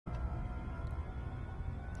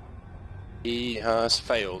He has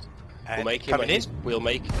failed. And We'll make him. coming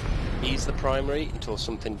in. He's the primary until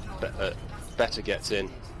something better gets in.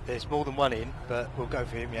 There's more than one in, but we'll go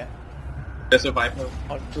for him, yeah. There's a Viper.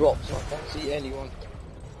 I've dropped, so I can't see anyone.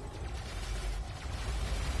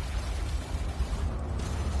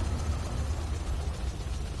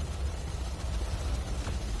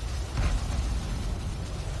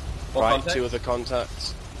 What Right, contact? 2 other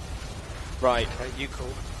contacts. Right, Okay, you call.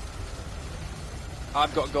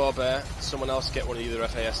 I've got Corvette. Someone else get one of the other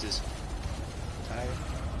FASs. Okay.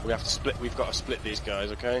 We have to split. We've got to split these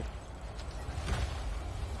guys, okay?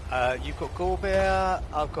 You've got Corvette,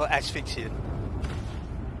 I've got Asphyxian.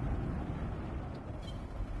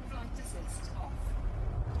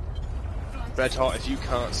 Redhot, if you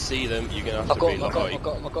can't see them, you're gonna have I've to got be him,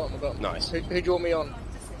 I've got him. Nice. Who do you want me on?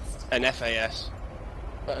 An FAS.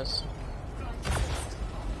 First.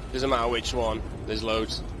 Doesn't matter which one. There's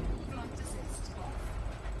loads.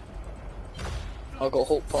 I've got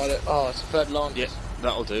Hawk Pilot. Oh, it's a third Lance. Yeah,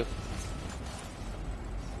 that'll do.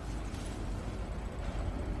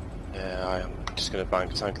 Yeah, I am just gonna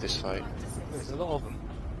bank tank this fight. There's a lot of them.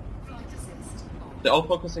 They're all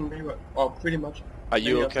focusing very well, or pretty much. Are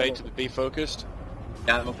you Maybe okay also- to be focused?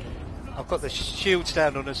 Yeah, I'm okay. I've got the shields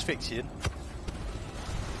down on Asphyxian.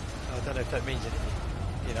 I don't know if that means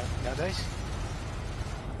anything, you know, nowadays.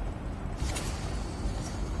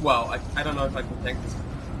 Well, I don't know if I can tank this.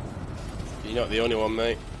 You're not the only one,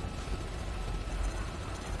 mate.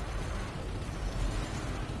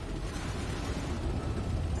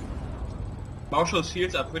 Marshall's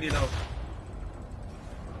shields are pretty low.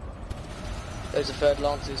 Those are third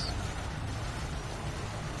Lances.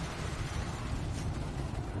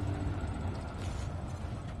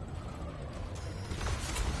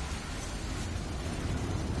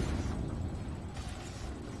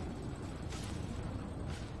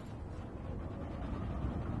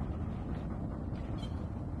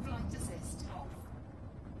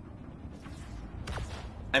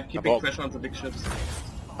 I'm keeping Above. pressure on the big ships.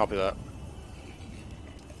 Copy that.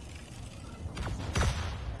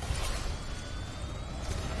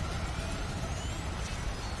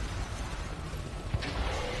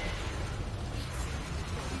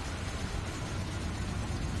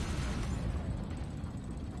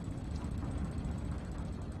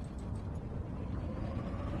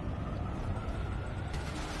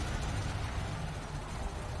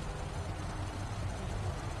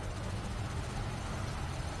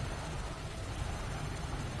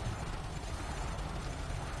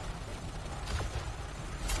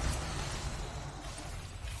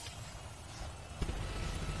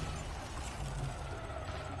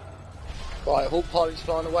 Right, Hawk Pilot's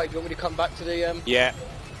flying away. Do you want me to come back to the Yeah.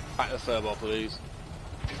 Back to the furball, please.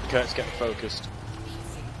 Kurt's getting focused.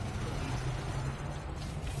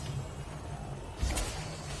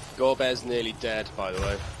 Corvette's nearly dead, by the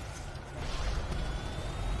way.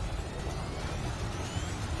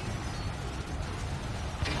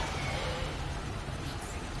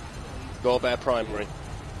 Corvette primary.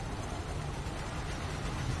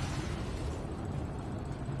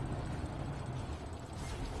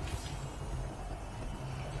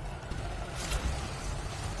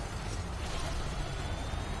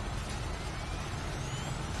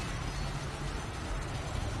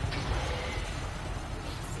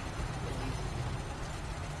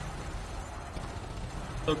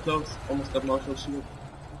 So close, almost got Marshall's shield.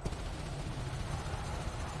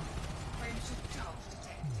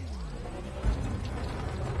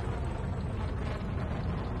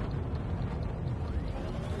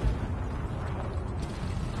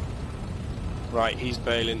 Right, he's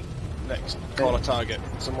bailing. Next, call a target.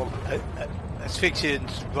 Someone.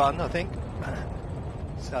 Asphyxian's run, I think.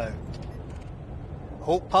 So,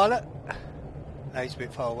 Hawk Pilot. No, he's a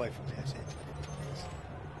bit far away from me. That's it.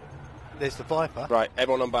 There's the Viper. Right,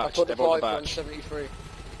 everyone on I've batch. got the Everyone on 5 on batch. 73.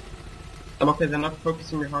 I'm okay, they're not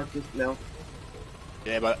focusing me hard just now.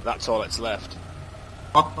 Yeah, but that's all that's left.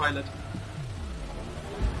 Hawk Pilot.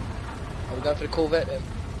 Are we going for the Corvette then?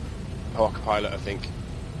 Hawk pilot, I think.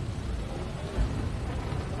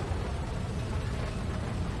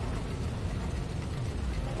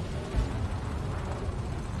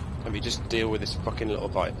 Can we just deal with this fucking little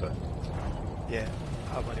Viper? Yeah.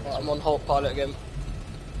 Oh, when it was, Right, I'm on Hawk Pilot again.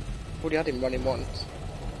 Already had him running once.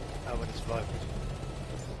 oh, when it's Viper.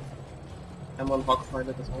 I'm on Hawk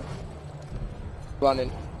Pilot as well.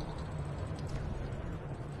 Running.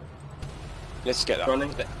 Let's get that.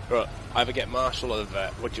 Running. Right, either get Marshall or the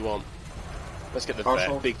vet. What do you want? Let's get the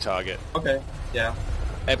Marshall. vet. Big target. Okay, yeah.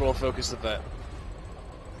 Everyone focus the vet.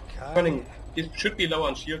 Okay. Running. He should be low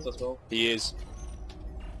on shields as well. He is.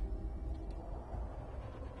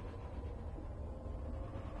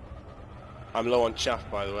 I'm low on chaff,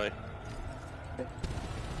 by the way.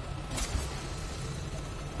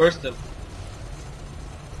 Burst them.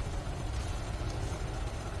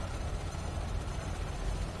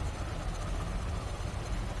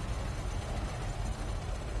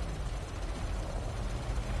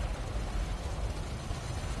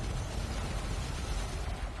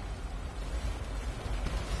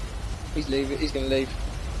 He's leaving. He's going to leave.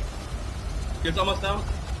 It's almost down.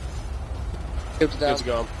 Filter down. Good to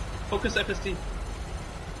go. Focus FST.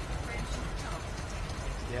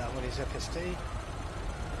 Yeah, I'm on his FSD.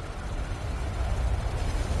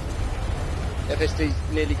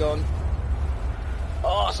 FSD's nearly gone.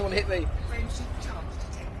 Oh, someone hit me.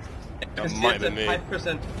 That might have been me.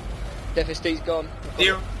 5%. FSD's gone.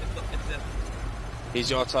 0. It's dead. He's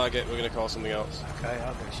your target. We're going to call something else. Okay,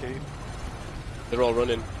 I'm going to shoot. They're all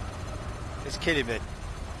running. It's killing me.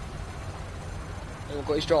 Anyone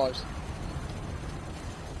got his drives?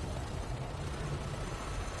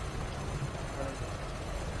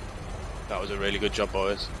 That was a really good job,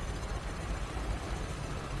 boys.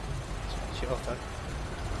 Shit off though.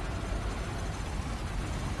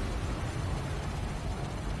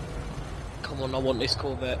 Come on, I want this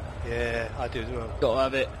Corvette. Yeah, I do as well. Gotta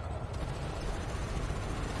have it.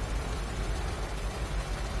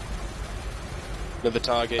 Another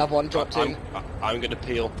target. Have one dropped in. I'm going to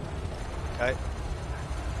peel. Okay.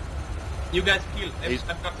 You guys kill. He's-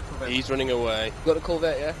 I've got the Corvette. He's running away. You got the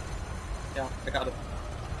Corvette, yeah? Yeah, I got it.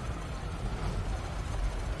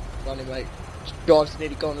 Running, mate. Drive's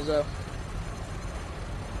nearly gone as well.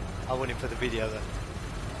 I want him for the video though.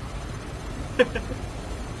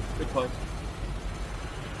 Good point.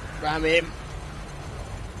 Ram him.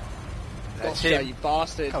 That's Gotcha, him. you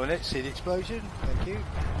bastard. Come on, let's see the explosion. Thank you.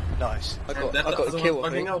 Nice. I And got that's the kill, I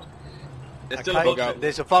bugging think. out. There's Okay, still a bug out.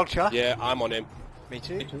 there's a vulture. Yeah, I'm on him. Me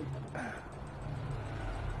too. Me too.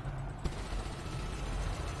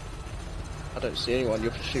 I don't see anyone.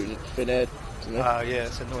 You're shooting at thin air. Isn't it? Oh yeah,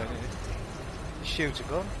 it's annoying, isn't it? The shields are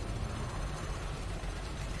gone.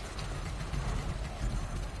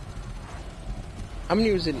 How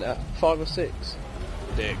many was in that? 5 or 6?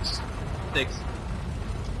 Dicks. 6.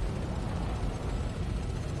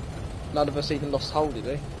 None of us even lost hold, did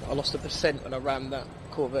we? I lost 1% when I rammed that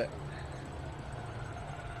Corvette.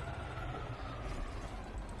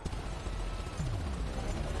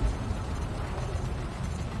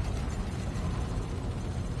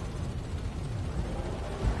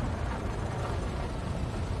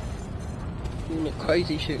 You look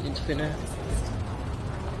crazy shooting into thin air.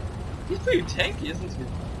 He's pretty tanky, isn't he?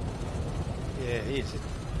 Yeah, he is. See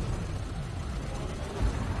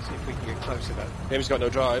if we can get closer though. Game's got no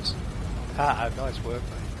drives. Ah, nice work,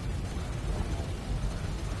 mate.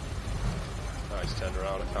 Oh, he's turned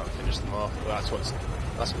around. I can't finish them off. But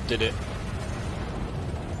that's what did it.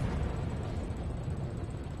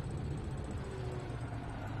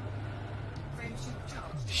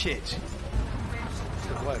 Shit.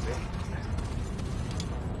 Got away a bit.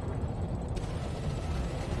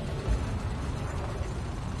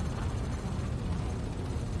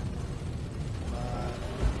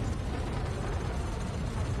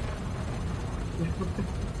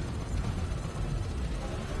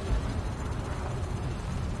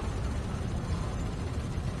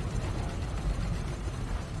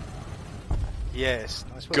 Yes,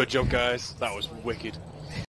 nice work. Good job, guys. That was wicked.